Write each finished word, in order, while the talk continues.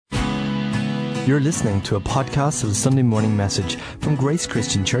You're listening to a podcast of the Sunday morning message from Grace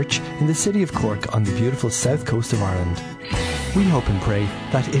Christian Church in the city of Cork on the beautiful south coast of Ireland. We hope and pray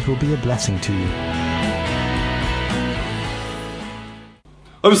that it will be a blessing to you.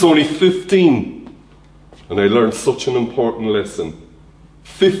 I was only 15 and I learned such an important lesson.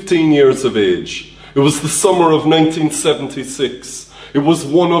 15 years of age. It was the summer of 1976. It was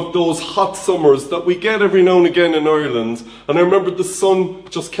one of those hot summers that we get every now and again in Ireland. And I remember the sun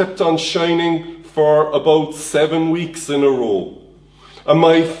just kept on shining for about 7 weeks in a row. And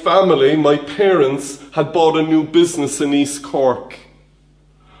my family, my parents, had bought a new business in East Cork.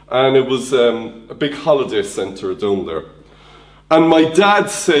 And it was a big holiday centre down there. And my dad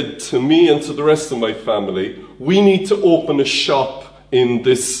said to me and to the rest of my family, we need to open a shop in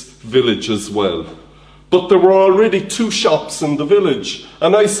this village as well. But there were already 2 shops in the village.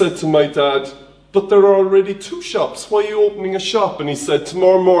 And I said to my dad, but there are already 2 shops. Why are you opening a shop? And he said,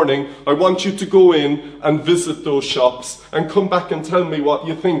 tomorrow morning, I want you to go in and visit those shops and come back and tell me what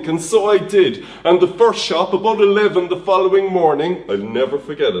you think. And so I did. And the first shop, about 11 the following morning, I'll never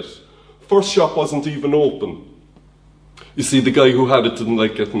forget it. First shop wasn't even open. You see, the guy who had it didn't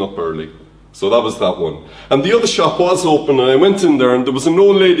like getting up early. So that was that one. And the other shop was open, and I went in there, and there was an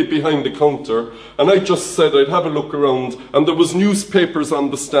old lady behind the counter, and I just said I'd have a look around, and there was newspapers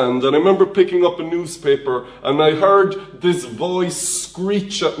on the stand, and I remember picking up a newspaper, and I heard this voice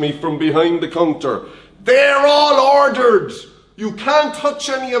screech at me from behind the counter, "They're all ordered! You can't touch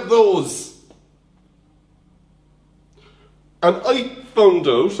any of those!" And I found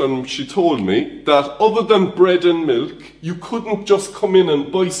out, and she told me, that other than bread and milk, you couldn't just come in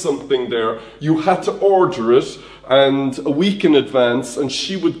and buy something there. You had to order it, and a week in advance, and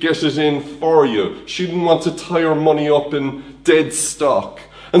she would get it in for you. She didn't want to tie her money up in dead stock.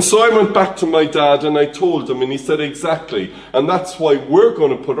 And so I went back to my dad and I told him, and he said, exactly. And that's why we're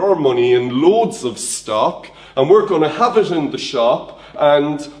going to put our money in loads of stock, and we're going to have it in the shop,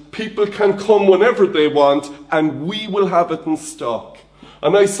 and people can come whenever they want, and we will have it in stock.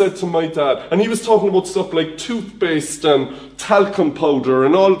 And I said to my dad, and he was talking about stuff like toothpaste and talcum powder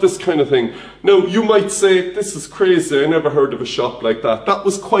and all this kind of thing. Now, you might say, this is crazy, I never heard of a shop like that. That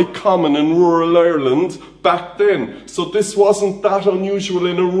was quite common in rural Ireland back then. So this wasn't that unusual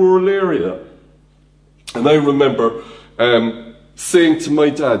in a rural area. And I remember saying to my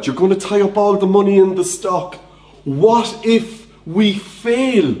dad, you're going to tie up all the money in the stock. What if we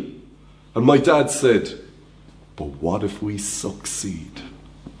fail? And my dad said, but what if we succeed?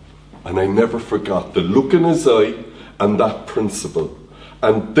 And I never forgot the look in his eye and that principle.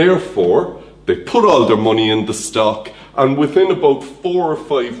 And therefore, they put all their money in the stock, and within about 4 or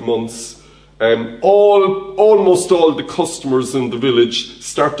 5 months, almost all the customers in the village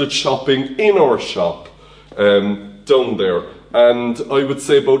started shopping in our shop down there. And I would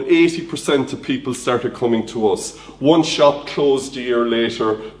say about 80% of people started coming to us. One shop closed a year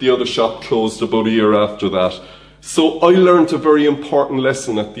later, the other shop closed about a year after that. So I learned a very important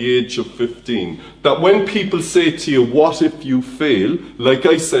lesson at the age of 15, that when people say to you, what if you fail? Like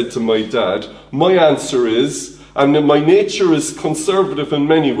I said to my dad, my answer is, and my nature is conservative in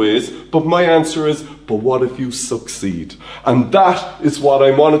many ways, but my answer is, but what if you succeed? And that is what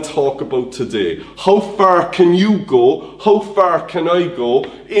I want to talk about today. How far can you go? How far can I go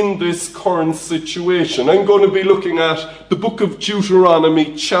in this current situation? I'm going to be looking at the book of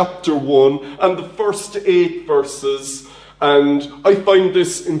Deuteronomy chapter 1 and the first 8 verses. And I find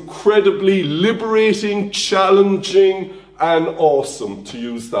this incredibly liberating, challenging, and awesome, to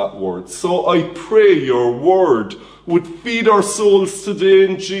use that word. So I pray your word would feed our souls today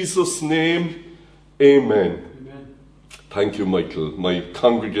in Jesus' name. Amen. Amen. Thank you, Michael. My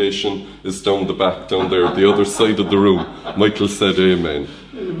congregation is down the back, down there, the other side of the room. Michael said amen.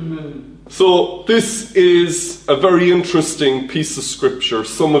 Amen. So this is a very interesting piece of scripture.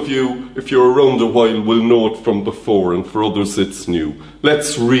 Some of you, if you're around a while, will know it from before, and for others it's new.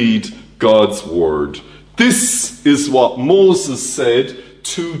 Let's read God's word. This is what Moses said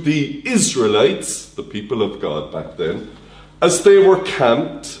to the Israelites, the people of God back then, as they were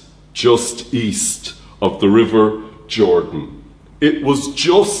camped just east of the river Jordan. It was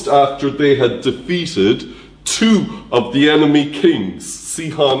just after they had defeated 2 of the enemy kings,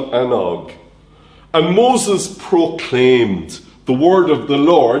 Sihon and Og. And Moses proclaimed the word of the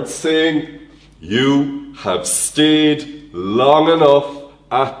Lord, saying, you have stayed long enough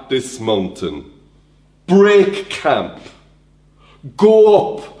at this mountain. Break camp,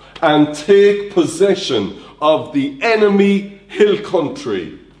 go up and take possession of the enemy hill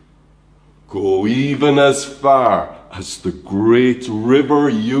country. Go even as far as the great river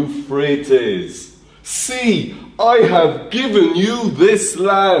Euphrates. See, I have given you this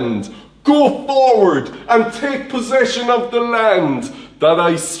land. Go forward and take possession of the land that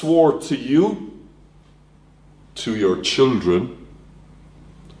I swore to you, to your children,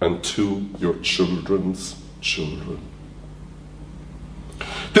 and to your children's children.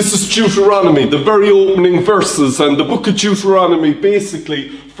 This is Deuteronomy, the very opening verses, and the book of Deuteronomy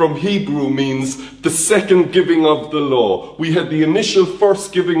basically from Hebrew means the second giving of the law. We had the initial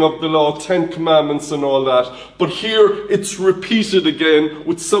first giving of the law, 10 commandments and all that, but here it's repeated again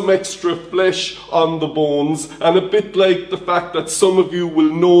with some extra flesh on the bones, and a bit like the fact that some of you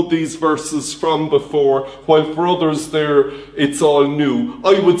will know these verses from before, while for others there it's all new.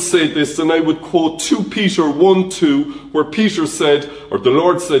 I would say this, and I would quote 2 Peter 1:2, where Peter said, or the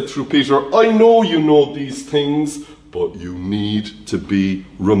Lord said through Peter, I know you know these things, but you need to be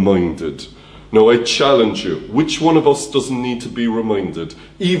reminded. Now I challenge you, which one of us doesn't need to be reminded?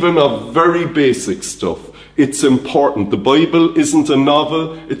 Even of very basic stuff. It's important. The Bible isn't a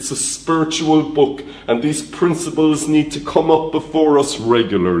novel, it's a spiritual book, and these principles need to come up before us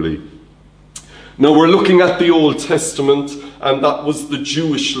regularly. Now we're looking at the Old Testament, and that was the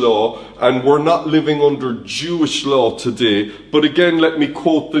Jewish law, and we're not living under Jewish law today. But again, let me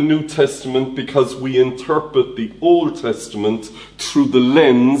quote the New Testament, because we interpret the Old Testament through the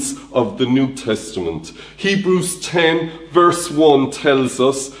lens of the New Testament. Hebrews 10 verse 1 tells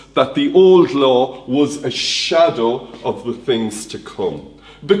us that the old law was a shadow of the things to come.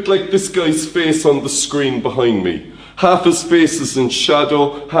 A bit like this guy's face on the screen behind me. Half his face is in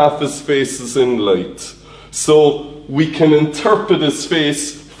shadow, half his face is in light. So we can interpret his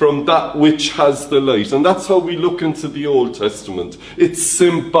face from that which has the light. And that's how we look into the Old Testament. It's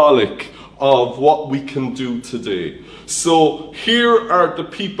symbolic of what we can do today. So here are the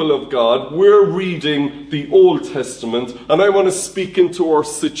people of God. We're reading the Old Testament, and I want to speak into our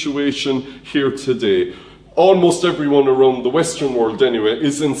situation here today. Almost everyone around the Western world anyway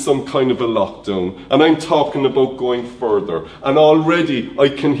is in some kind of a lockdown, and I'm talking about going further. And already I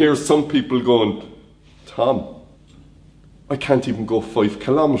can hear some people going, Tom, I can't even go 5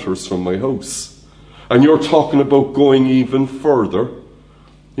 kilometers from my house, and you're talking about going even further.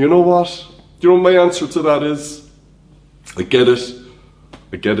 You know what? You know what my answer to that is? I get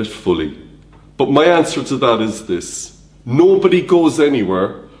it fully. But my answer to that is this: nobody goes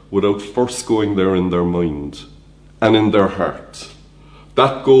anywhere without first going there in their mind and in their heart.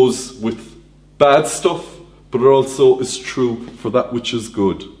 That goes with bad stuff, but it also is true for that which is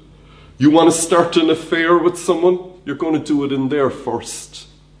good. You want to start an affair with someone, you're going to do it in there first.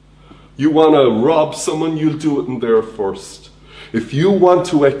 You want to rob someone, you'll do it in there first. If you want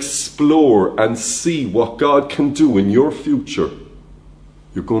to explore and see what God can do in your future,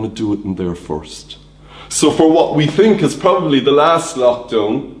 you're going to do it in there first. So for what we think is probably the last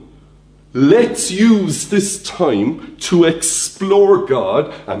lockdown, let's use this time to explore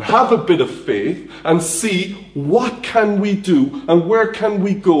God and have a bit of faith and see what can we do and where can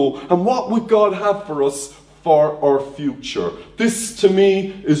we go and what would God have for us for our future. This to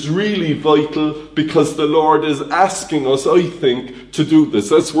me is really vital, because the Lord is asking us, I think, to do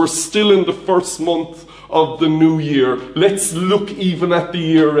this. As we're still in the first month of the new year, let's look even at the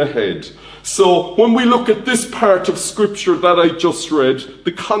year ahead. So when we look at this part of scripture that I just read,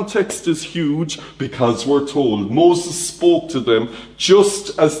 the context is huge, because we're told Moses spoke to them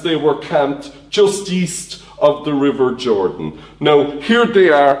just as they were camped just east of the River Jordan. Now here they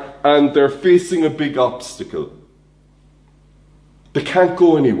are, and they're facing a big obstacle. They can't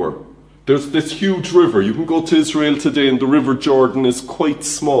go anywhere. There's this huge river. You can go to Israel today and the River Jordan is quite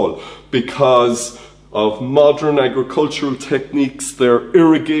small, because of modern agricultural techniques. They're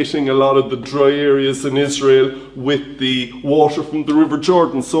irrigating a lot of the dry areas in Israel with the water from the River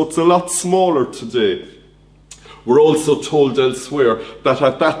Jordan, so it's a lot smaller today. We're also told elsewhere that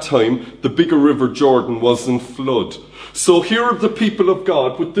at that time the bigger River Jordan was in flood. So here are the people of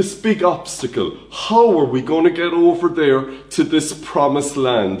God with this big obstacle. How are we going to get over there to this promised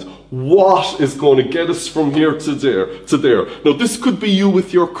land? What is going to get us from here to there? Now this could be you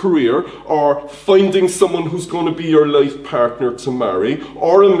with your career, or finding someone who's going to be your life partner to marry,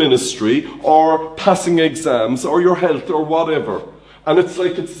 or a ministry, or passing exams, or your health, or whatever. And it's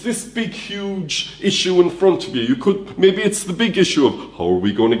like it's this big, huge issue in front of you. Maybe it's the big issue of how are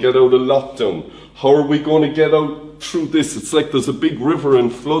we going to get out of lockdown? How are we going to get out through this? It's like there's a big river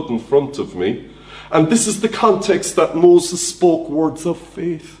and flood in front of me. And this is the context that Moses spoke words of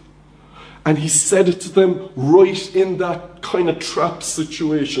faith. And he said it to them right in that kind of trapped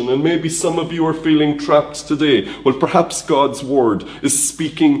situation. And maybe some of you are feeling trapped today. Well, perhaps God's word is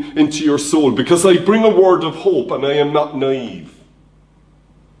speaking into your soul, because I bring a word of hope, and I am not naive.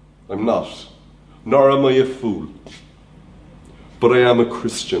 I'm not. Nor am I a fool. But I am a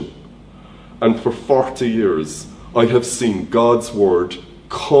Christian. and for 40 years, I have seen God's word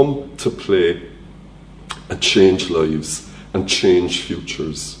come to play and change lives and change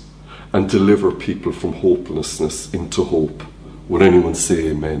futures and deliver people from hopelessness into hope. Would anyone say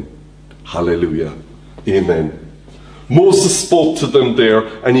amen? Hallelujah. Amen. Moses spoke to them there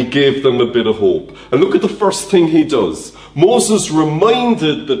and he gave them a bit of hope. And look at the first thing he does. Moses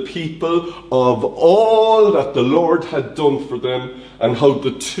reminded the people of all that the Lord had done for them and how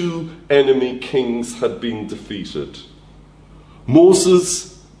the two enemy kings had been defeated.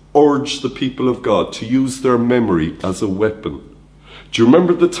 Moses urged the people of God to use their memory as a weapon. Do you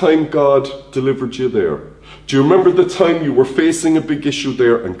remember the time God delivered you there? Do you remember the time you were facing a big issue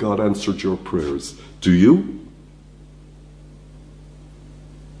there and God answered your prayers? Do you?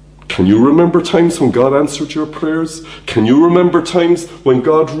 Can you remember times when God answered your prayers? Can you remember times when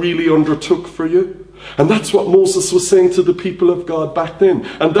God really undertook for you? And that's what Moses was saying to the people of God back then.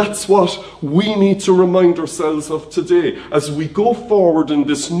 And that's what we need to remind ourselves of today. As we go forward in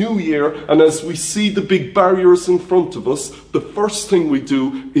this new year and as we see the big barriers in front of us, the first thing we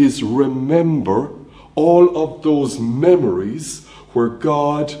do is remember all of those memories where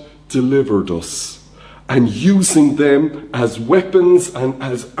God delivered us. And using them as weapons and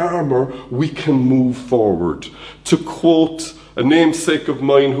as armour, we can move forward. To quote a namesake of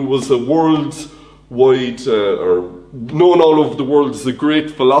mine who was a worldwide, or known all over the world as a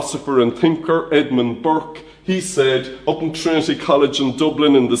great philosopher and thinker, Edmund Burke, he said, up in Trinity College in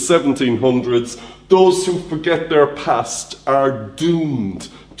Dublin in the 1700s, those who forget their past are doomed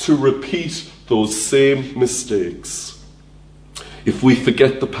to repeat those same mistakes. If we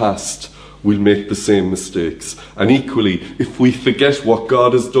forget the past, we'll make the same mistakes. And equally, if we forget what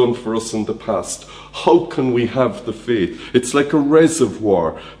God has done for us in the past, how can we have the faith? It's like a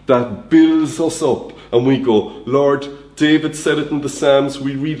reservoir that builds us up. And we go, Lord, David said it in the Psalms,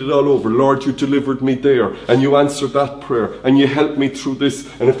 we read it all over. Lord, you delivered me there, and you answered that prayer, and you helped me through this,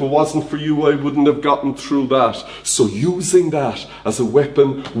 and if it wasn't for you, I wouldn't have gotten through that. So using that as a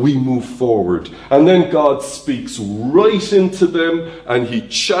weapon, we move forward. And then God speaks right into them, and he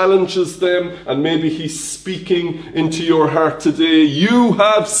challenges them, and maybe he's speaking into your heart today. You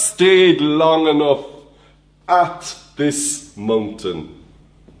have stayed long enough at this mountain.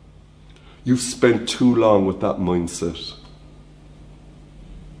 You've spent too long with that mindset.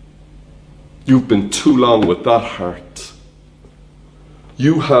 You've been too long with that heart.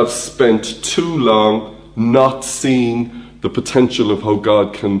 You have spent too long not seeing the potential of how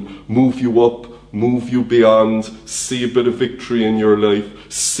God can move you up, move you beyond, see a bit of victory in your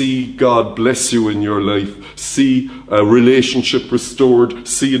life, see God bless you in your life, see a relationship restored,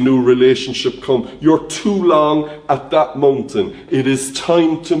 see a new relationship come. You're too long at that mountain. It is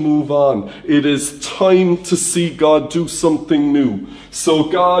time to move on. It is time to see God do something new. So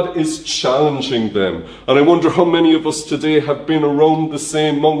God is challenging them. And I wonder how many of us today have been around the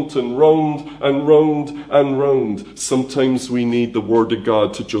same mountain, round and round and round. Sometimes we need the Word of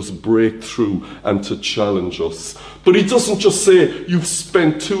God to just break through and to challenge us. But he doesn't just say, you've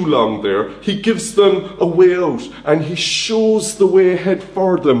spent too long there. He gives them a way out and he shows the way ahead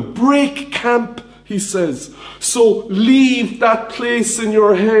for them. Break camp, he says. So leave that place in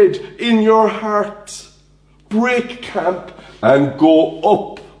your head, in your heart. Break camp and go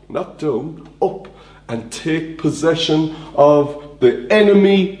up, not down, up, and take possession of the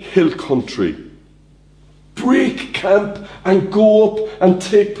enemy hill country. Break camp and go up and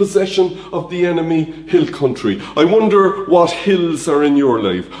take possession of the enemy hill country. I wonder what hills are in your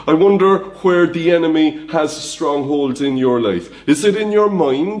life. I wonder where the enemy has strongholds in your life. Is it in your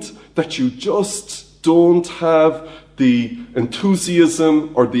mind that you just don't have the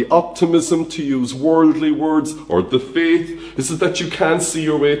enthusiasm or the optimism, to use worldly words, or the faith? Is it that you can't see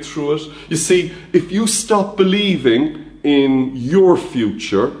your way through it? You see, if you stop believing in your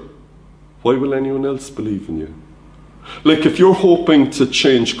future, why will anyone else believe in you? Like if you're hoping to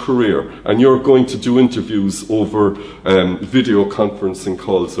change career and you're going to do interviews over video conferencing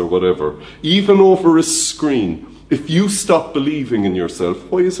calls or whatever, even over a screen, if you stop believing in yourself,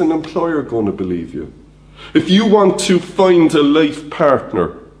 why is an employer going to believe you? If you want to find a life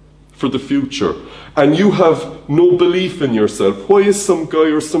partner for the future and you have no belief in yourself, why is some guy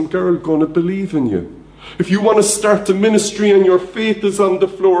or some girl going to believe in you? If you want to start a ministry and your faith is on the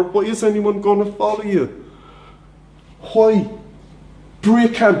floor, why is anyone going to follow you? Why?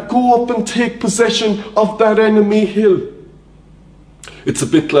 Break camp, go up and take possession of that enemy hill. It's a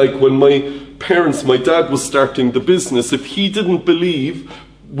bit like when my dad was starting the business. If he didn't believe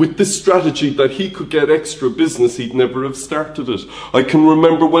with this strategy that he could get extra business, he'd never have started it. I can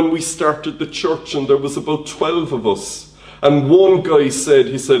remember when we started the church and there was about 12 of us. And one guy said,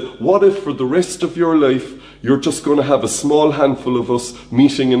 he said, what if for the rest of your life, you're just going to have a small handful of us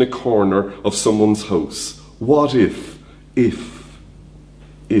meeting in a corner of someone's house? What if? You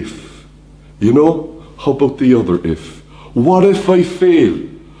know, how about the other if? What if I fail?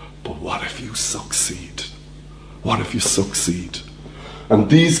 But what if you succeed? What if you succeed? And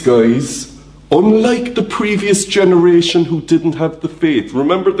these guys, unlike the previous generation who didn't have the faith,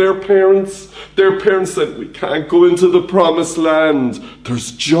 remember their parents? Their parents said, we can't go into the promised land.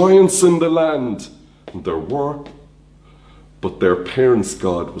 There's giants in the land. And there were. But their parents'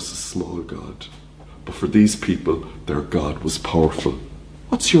 God was a small God. But for these people, their God was powerful.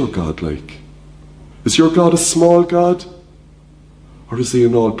 What's your God like? Is your God a small God? Or is he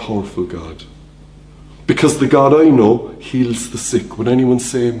an all-powerful God? Because the God I know heals the sick. Would anyone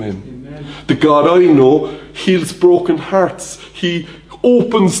say amen? Amen. The God I know heals broken hearts. He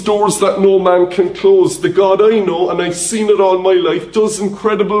opens doors that no man can close. The God I know, and I've seen it all my life, does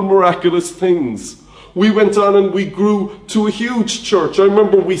incredible, miraculous things. We went on and we grew to a huge church. I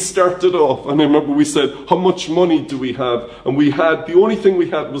remember we started off, and I remember we said, how much money do we have? And the only thing we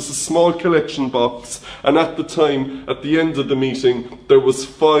had was a small collection box. And at the time, at the end of the meeting, there was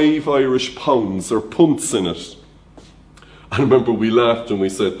 5 Irish pounds or punts in it. I remember we laughed and we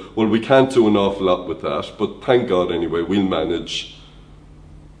said, well, we can't do an awful lot with that, but thank God anyway, we'll manage.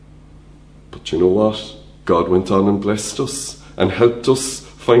 But you know what? God went on and blessed us and helped us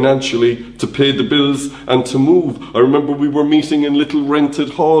financially to pay the bills and to move. I remember we were meeting in little rented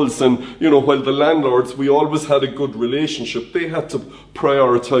halls, and while the landlords, we always had a good relationship, they had to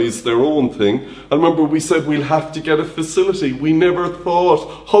prioritise their own thing. I remember we said we'll have to get a facility. We never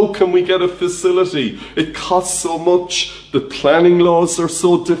thought, how can we get a facility? It costs so much. The planning laws are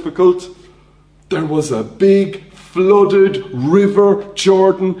so difficult. There was a big flooded river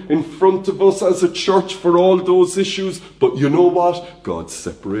Jordan in front of us as a church for all those issues. But you know what? God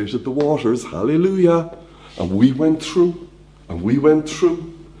separated the waters. Hallelujah. And we went through.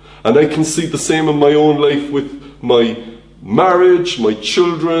 And I can see the same in my own life with my marriage, my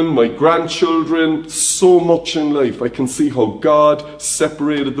children, my grandchildren, so much in life. I can see how God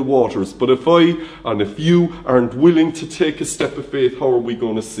separated the waters. But if you aren't willing to take a step of faith, how are we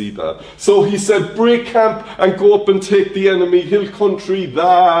going to see that? So he said, break camp and go up and take the enemy hill country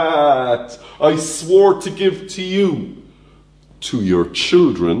that I swore to give to you, to your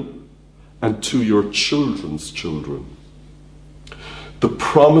children and to your children's children. The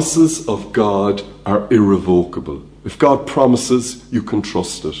promises of God are irrevocable. If God promises, you can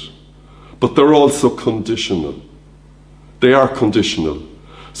trust it. But they're also conditional. They are conditional.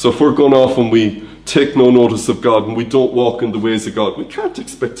 So if we're going off and we take no notice of God and we don't walk in the ways of God, we can't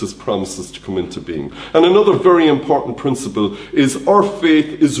expect his promises to come into being. And another very important principle is our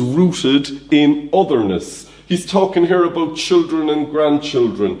faith is rooted in otherness. He's talking here about children and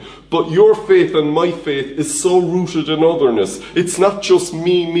grandchildren. But your faith and my faith is so rooted in otherness. It's not just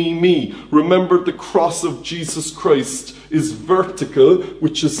me. Remember, the cross of Jesus Christ is vertical,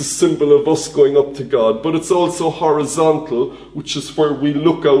 which is a symbol of us going up to God. But it's also horizontal, which is where we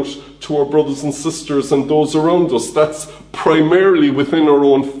look out to our brothers and sisters and those around us. That's primarily within our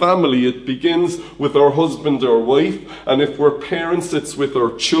own family. It begins with our husband or wife. And if we're parents, it's with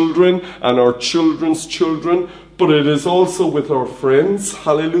our children and our children's children. But it is also with our friends,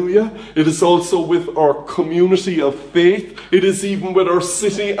 hallelujah. It is also with our community of faith. It is even with our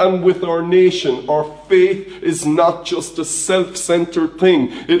city and with our nation. Our faith is not just a self-centered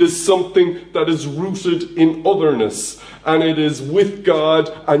thing. It is something that is rooted in otherness. And it is with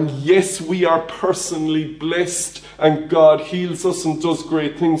God. And yes, we are personally blessed. And God heals us and does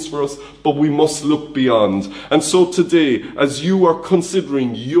great things for us. But we must look beyond. And so today, as you are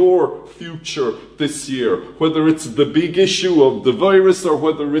considering your future this year, whether it's the big issue of the virus or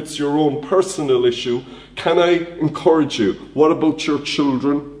whether it's your own personal issue, can I encourage you? What about your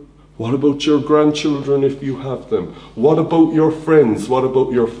children? What about your grandchildren if you have them? What about your friends? What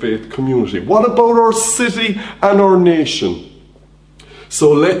about your faith community? What about our city and our nation?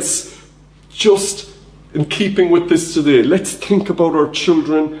 So let's just, in keeping with this today, let's think about our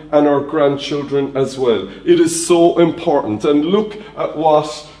children and our grandchildren as well. It is so important. And look at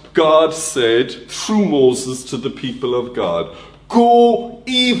what God said through Moses to the people of God. Go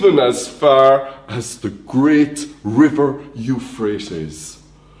even as far as the great river Euphrates.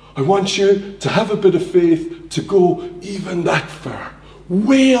 I want you to have a bit of faith to go even that far.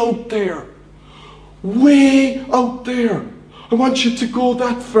 Way out there. Way out there. I want you to go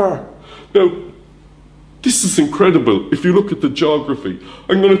that far. Now, this is incredible. If you look at the geography,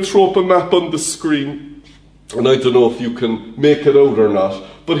 I'm going to throw up a map on the screen. And I don't know if you can make it out or not.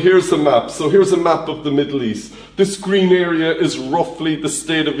 but here's a map. So here's a map of the Middle East. This green area is roughly the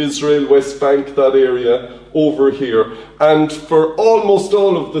state of Israel, West Bank, that area over here. And for almost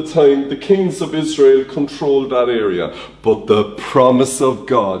all of the time, the kings of Israel controlled that area. But the promise of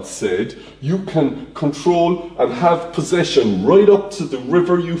God said, you can control and have possession right up to the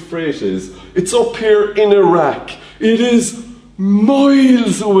river Euphrates. It's up here in Iraq. It is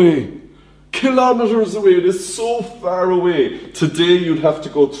miles away. Kilometers away. It is so far away. Today you'd have to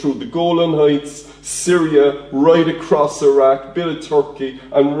go through the Golan Heights, Syria, right across Iraq, bit of Turkey,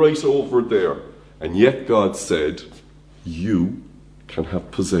 and right over there. And yet God said, you can have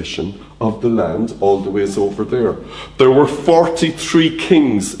possession of the land all the ways over there. There were 43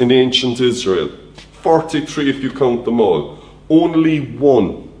 kings in ancient Israel. 43 if you count them all. Only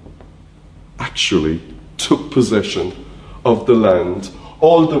one actually took possession of the land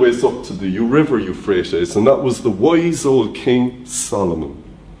all the ways up to the river Euphrates, and that was the wise old King Solomon.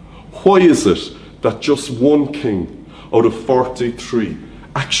 Why is it that just one king out of 43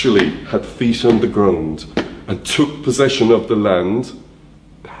 actually had feet on the ground and took possession of the land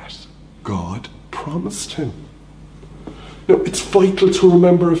that God promised him? Now, it's vital to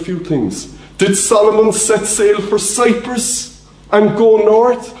remember a few things. Did Solomon set sail for Cyprus and go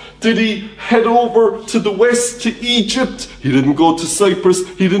north? Did he head over to the west to Egypt? He didn't go to Cyprus.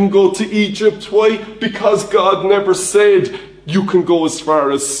 He didn't go to Egypt. Why? Because God never said you can go as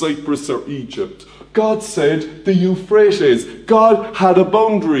far as Cyprus or Egypt. God said the Euphrates. God had a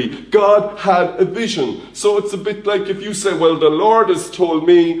boundary. God had a vision. So it's a bit like if you say, well, the Lord has told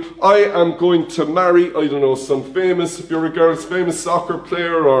me I am going to marry, I don't know, some famous, if you're a girl's famous soccer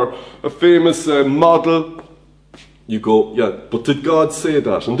player or a famous model. You go, yeah, but did God say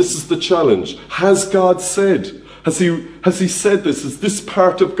that? And this is the challenge. Has God said? Has he said this? Is this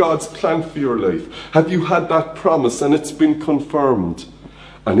part of God's plan for your life? Have you had that promise and it's been confirmed?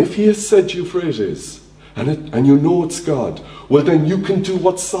 And if he has said Euphrates, and you know it's God, well then you can do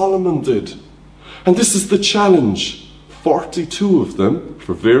what Solomon did. And this is the challenge. 42 of them,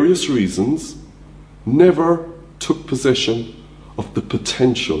 for various reasons, never took possession of the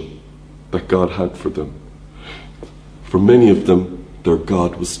potential that God had for them. For many of them, their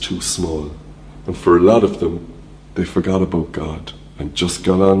God was too small. And for a lot of them, they forgot about God and just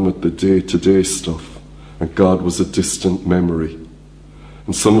got on with the day-to-day stuff. And God was a distant memory.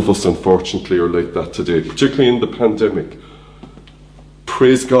 And some of us, unfortunately, are like that today, particularly in the pandemic.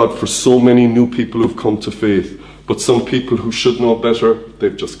 Praise God for so many new people who've come to faith. But some people who should know better,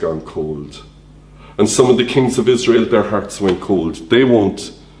 they've just gone cold. And some of the kings of Israel, their hearts went cold. They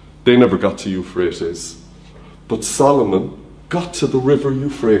never got to Euphrates. But Solomon got to the river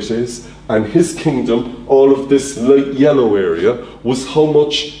Euphrates, and his kingdom, all of this light yellow area, was how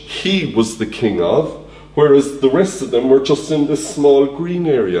much he was the king of, whereas the rest of them were just in this small green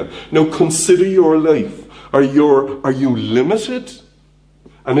area. Now consider your life. Are you limited?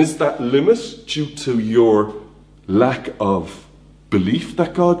 And is that limit due to your lack of belief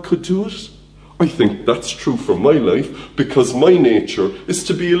that God could do it? I think that's true for my life, because my nature is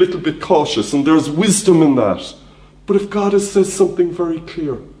to be a little bit cautious, and there's wisdom in that. But if God has said something very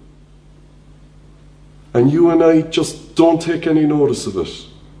clear, and you and I just don't take any notice of it,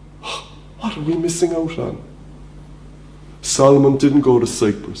 what are we missing out on? Solomon didn't go to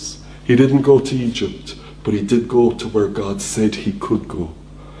Cyprus. He didn't go to Egypt. But he did go to where God said he could go.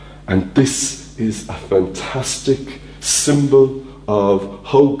 And this is a fantastic symbol of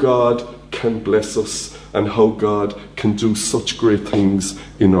how God can bless us and how God can do such great things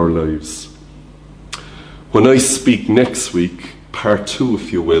in our lives. When I speak next week, part 2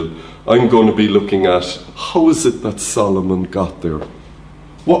 if you will, I'm going to be looking at how is it that Solomon got there?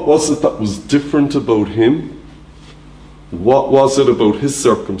 What was it that was different about him? What was it about his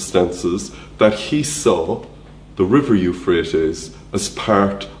circumstances that he saw the river Euphrates as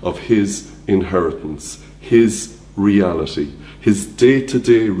part of his inheritance, his reality, his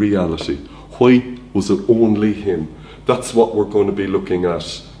day-to-day reality? Why was it only him? That's what we're going to be looking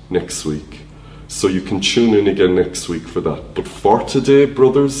at next week. So you can tune in again next week for that. But for today,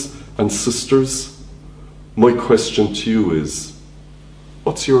 brothers and sisters, my question to you is,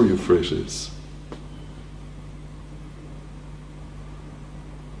 what's your Euphrates?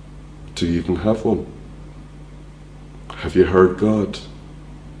 Do you even have one? Have you heard God?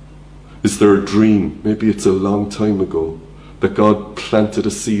 Is there a dream, maybe it's a long time ago, that God planted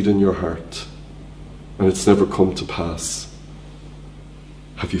a seed in your heart and it's never come to pass?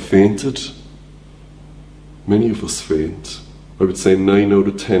 Have you fainted? Many of us faint. I would say 9 out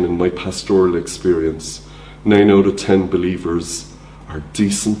of 10 in my pastoral experience. 9 out of 10 believers are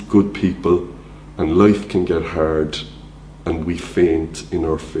decent, good people, and life can get hard and we faint in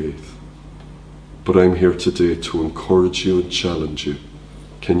our faith. But I'm here today to encourage you and challenge you.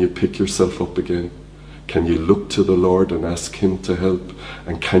 Can you pick yourself up again? Can you look to the Lord and ask Him to help?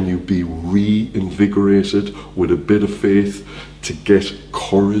 And can you be reinvigorated with a bit of faith to get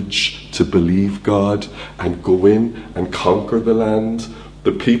courage to believe God and go in and conquer the land?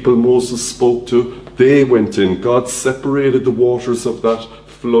 The people Moses spoke to, they went in. God separated the waters of that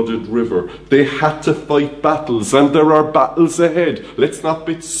flooded river. They had to fight battles, and there are battles ahead. Let's not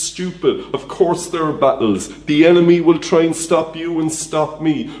be stupid. Of course there are battles. The enemy will try and stop you and stop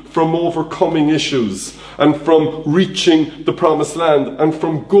me from overcoming issues and from reaching the promised land and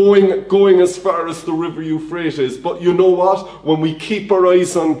from going as far as the river Euphrates. But you know what? When we keep our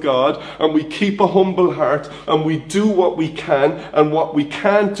eyes on God and we keep a humble heart and we do what we can, and what we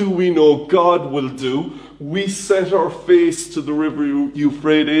can't do we know God will do, we set our face to the river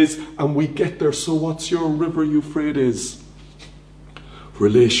Euphrates and we get there. So what's your river Euphrates?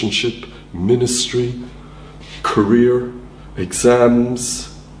 Relationship, ministry, career,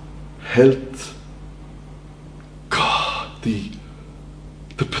 exams, health. God, the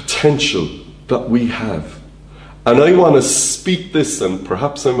potential that we have. And I want to speak this, and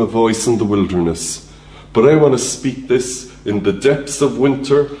perhaps I'm a voice in the wilderness, but I want to speak this in the depths of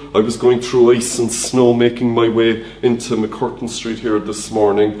winter. I was going through ice and snow making my way into McCurtain Street here this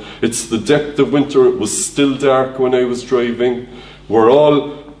morning. It's the depth of winter. It was still dark when I was driving. We're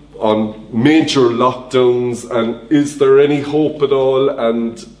all on major lockdowns, and is there any hope at all?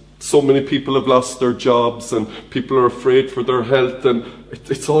 And so many people have lost their jobs and people are afraid for their health, and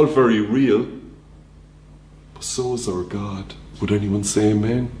it's all very real. But so is our God. Would anyone say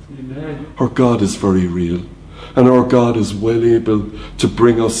amen? Amen. Our God is very real. And our God is well able to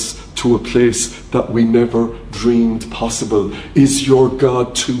bring us to a place that we never dreamed possible. Is your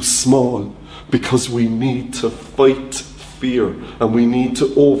God too small? Because we need to fight fear and we need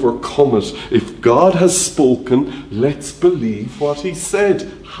to overcome it. If God has spoken, let's believe what He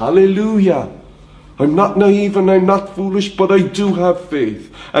said. Hallelujah. I'm not naive and I'm not foolish, but I do have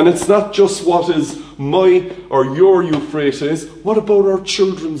faith. And it's not just what is my or your Euphrates. What about our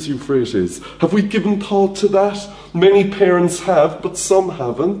children's Euphrates? Have we given thought to that? Many parents have, but some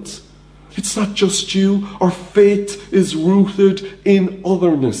haven't. It's not just you. Our faith is rooted in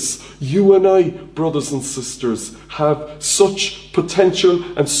otherness. You and I, brothers and sisters, have such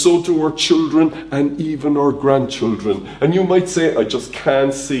potential, and so do our children and even our grandchildren. And you might say, I just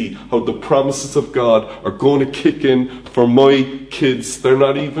can't see how the promises of God are going to kick in for my kids. They're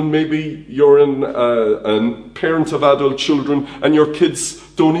not even, maybe you're a parent of adult children and your kids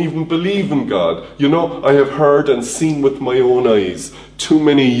don't even believe in God. You know, I have heard and seen with my own eyes too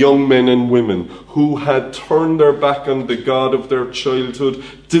many young men and women who had turned their back on the God of their childhood,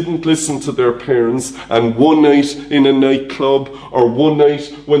 didn't listen to their parents, and one night in a nightclub, or one night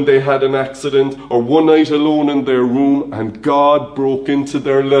when they had an accident, or one night alone in their room, and God broke into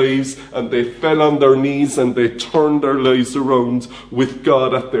their lives and they fell on their knees and they turned their lives around with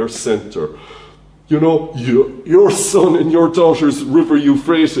God at their centre. You know, your son and your daughter's river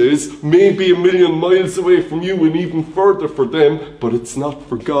Euphrates may be 1,000,000 miles away from you and even further for them, but it's not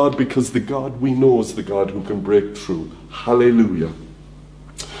for God, because the God we know is the God who can break through. Hallelujah.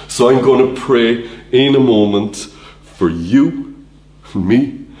 So I'm going to pray in a moment for you,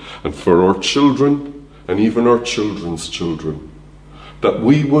 me, and for our children, and even our children's children, that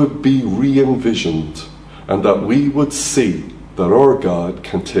we would be re-envisioned and that we would see that our God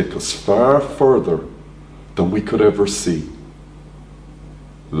can take us far further than we could ever see.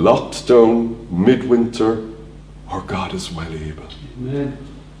 Locked down midwinter, our God is well able. Amen.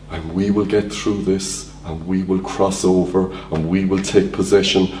 And we will get through this, and we will cross over, and we will take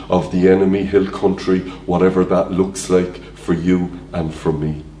possession of the enemy hill country, whatever that looks like for you and for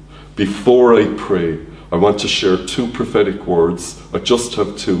me. Before I pray, I want to share 2 prophetic words. I just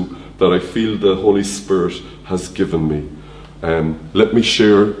have 2 that I feel the Holy Spirit has given me. Let me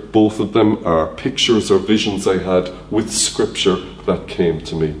share. Both of them are pictures or visions I had with scripture that came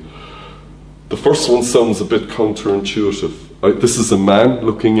to me. The first one sounds a bit counterintuitive. This is a man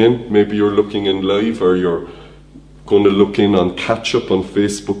looking in. Maybe you're looking in live, or you're going to look in on catch-up on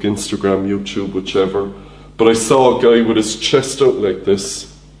Facebook, Instagram, YouTube, whichever. But I saw a guy with his chest out like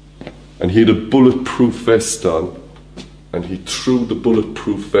this, and he had a bulletproof vest on, and he threw the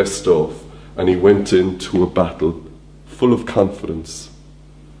bulletproof vest off, and he went into a battle full of confidence.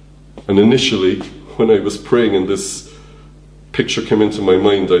 And initially, when I was praying and this picture came into my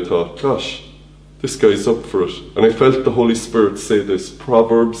mind, I thought, gosh, this guy's up for it. And I felt the Holy Spirit say this,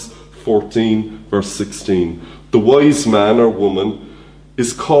 Proverbs 14 verse 16. The wise man or woman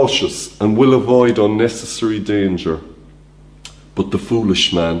is cautious and will avoid unnecessary danger. But the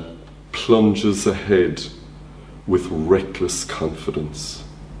foolish man plunges ahead with reckless confidence.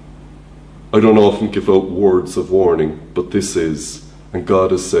 I don't often give out words of warning, but this is, and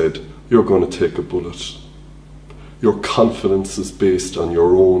God has said, you're going to take a bullet. Your confidence is based on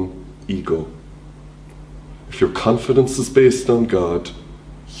your own ego. If your confidence is based on God,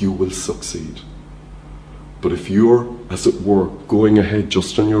 you will succeed. But if you're, as it were, going ahead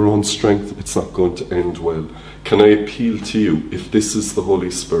just on your own strength, it's not going to end well. Can I appeal to you, if this is the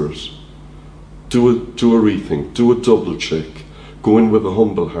Holy Spirit, do a rethink, do a double check, go in with a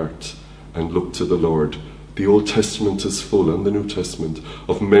humble heart and look to the Lord. The Old Testament is full, and the New Testament,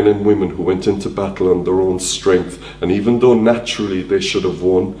 of men and women who went into battle on their own strength, and even though naturally they should have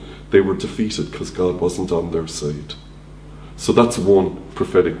won, they were defeated because God wasn't on their side. So that's one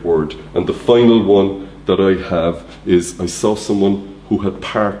prophetic word. And the final one that I have is, I saw someone who had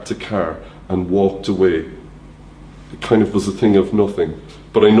parked a car and walked away. It kind of was a thing of nothing.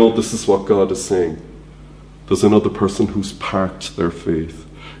 But I know this is what God is saying. There's another person who's parked their faith.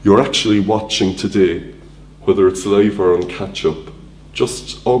 You're actually watching today, whether it's live or on catch-up,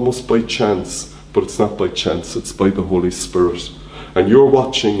 just almost by chance, but it's not by chance, it's by the Holy Spirit. And you're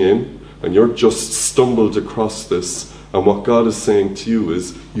watching in, and you're just stumbled across this, and what God is saying to you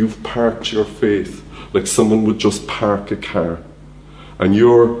is, you've parked your faith like someone would just park a car. And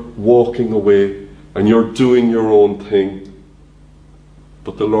you're walking away, and you're doing your own thing.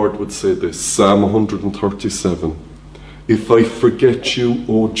 But the Lord would say this, Psalm 137, if I forget you,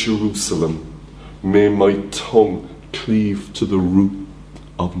 O Jerusalem, may my tongue cleave to the roof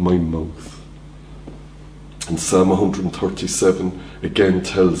of my mouth. And Psalm 137 again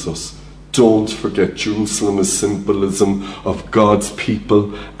tells us, don't forget, Jerusalem is symbolism of God's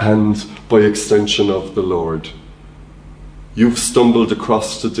people and by extension of the Lord. You've stumbled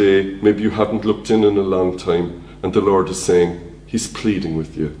across today, maybe you haven't looked in a long time, and the Lord is saying, He's pleading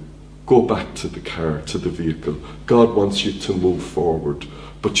with you. Go back to the car, to the vehicle. God wants you to move forward,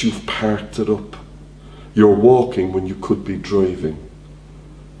 but you've parked it up. You're walking when you could be driving.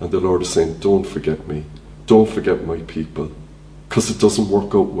 And the Lord is saying, don't forget me. Don't forget my people, because it doesn't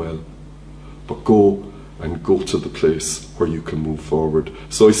work out well. But go to the place where you can move forward.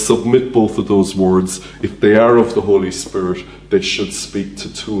 So I submit both of those words. If they are of the Holy Spirit, they should speak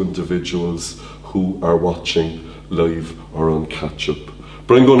to two individuals who are watching live or on catch-up.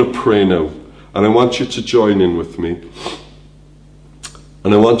 But I'm going to pray now, and I want you to join in with me.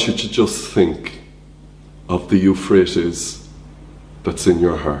 And I want you to just think of the Euphrates that's in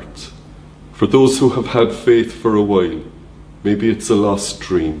your heart. For those who have had faith for a while, maybe it's a lost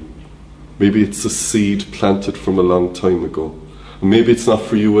dream. Maybe it's a seed planted from a long time ago. And maybe it's not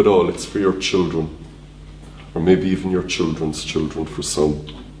for you at all, it's for your children. Or maybe even your children's children for some.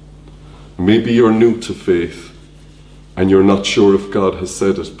 Maybe you're new to faith and you're not sure if God has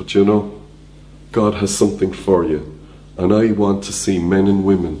said it, but you know, God has something for you. And I want to see men and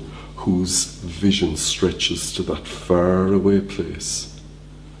women whose vision stretches to that far away place,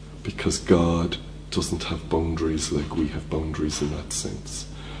 because God doesn't have boundaries like we have boundaries in that sense.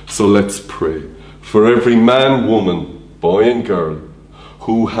 So let's pray for every man, woman, boy and girl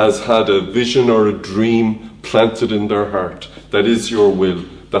who has had a vision or a dream planted in their heart that is your will,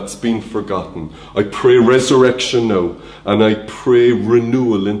 that's been forgotten. I pray resurrection now, and I pray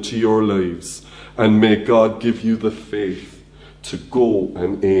renewal into your lives, and may God give you the faith to go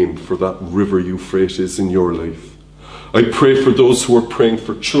and aim for that river Euphrates in your life. I pray for those who are praying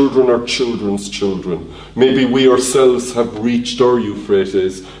for children or children's children. Maybe we ourselves have reached our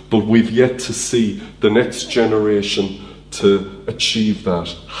Euphrates, but we've yet to see the next generation to achieve that.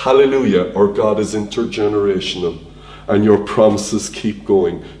 Hallelujah, our God is intergenerational, and your promises keep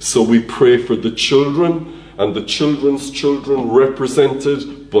going. So we pray for the children and the children's children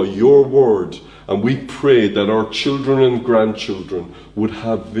represented by your word. And we pray that our children and grandchildren would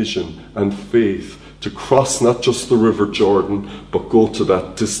have vision and faith to cross not just the River Jordan, but go to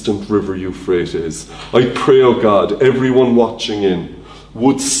that distant River Euphrates. I pray, oh God, everyone watching in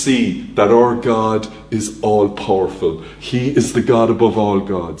would see that our God is all-powerful. He is the God above all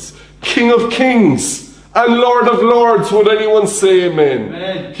gods, King of kings and Lord of lords. Would anyone say amen?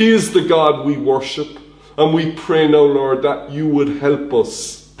 Amen. He is the God we worship. And we pray now, Lord, that you would help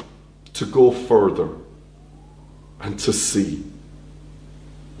us to go further and to see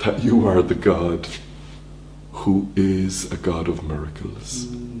that you are the God who is a God of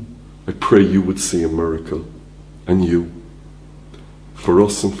miracles. I pray you would see a miracle, and you, for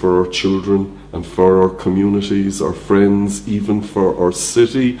us and for our children and for our communities, our friends, even for our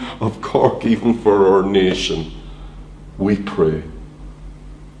city of Cork, even for our nation, we pray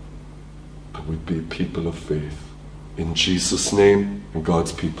that we'd be a people of faith In Jesus' name, and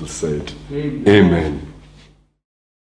God's people said, Amen.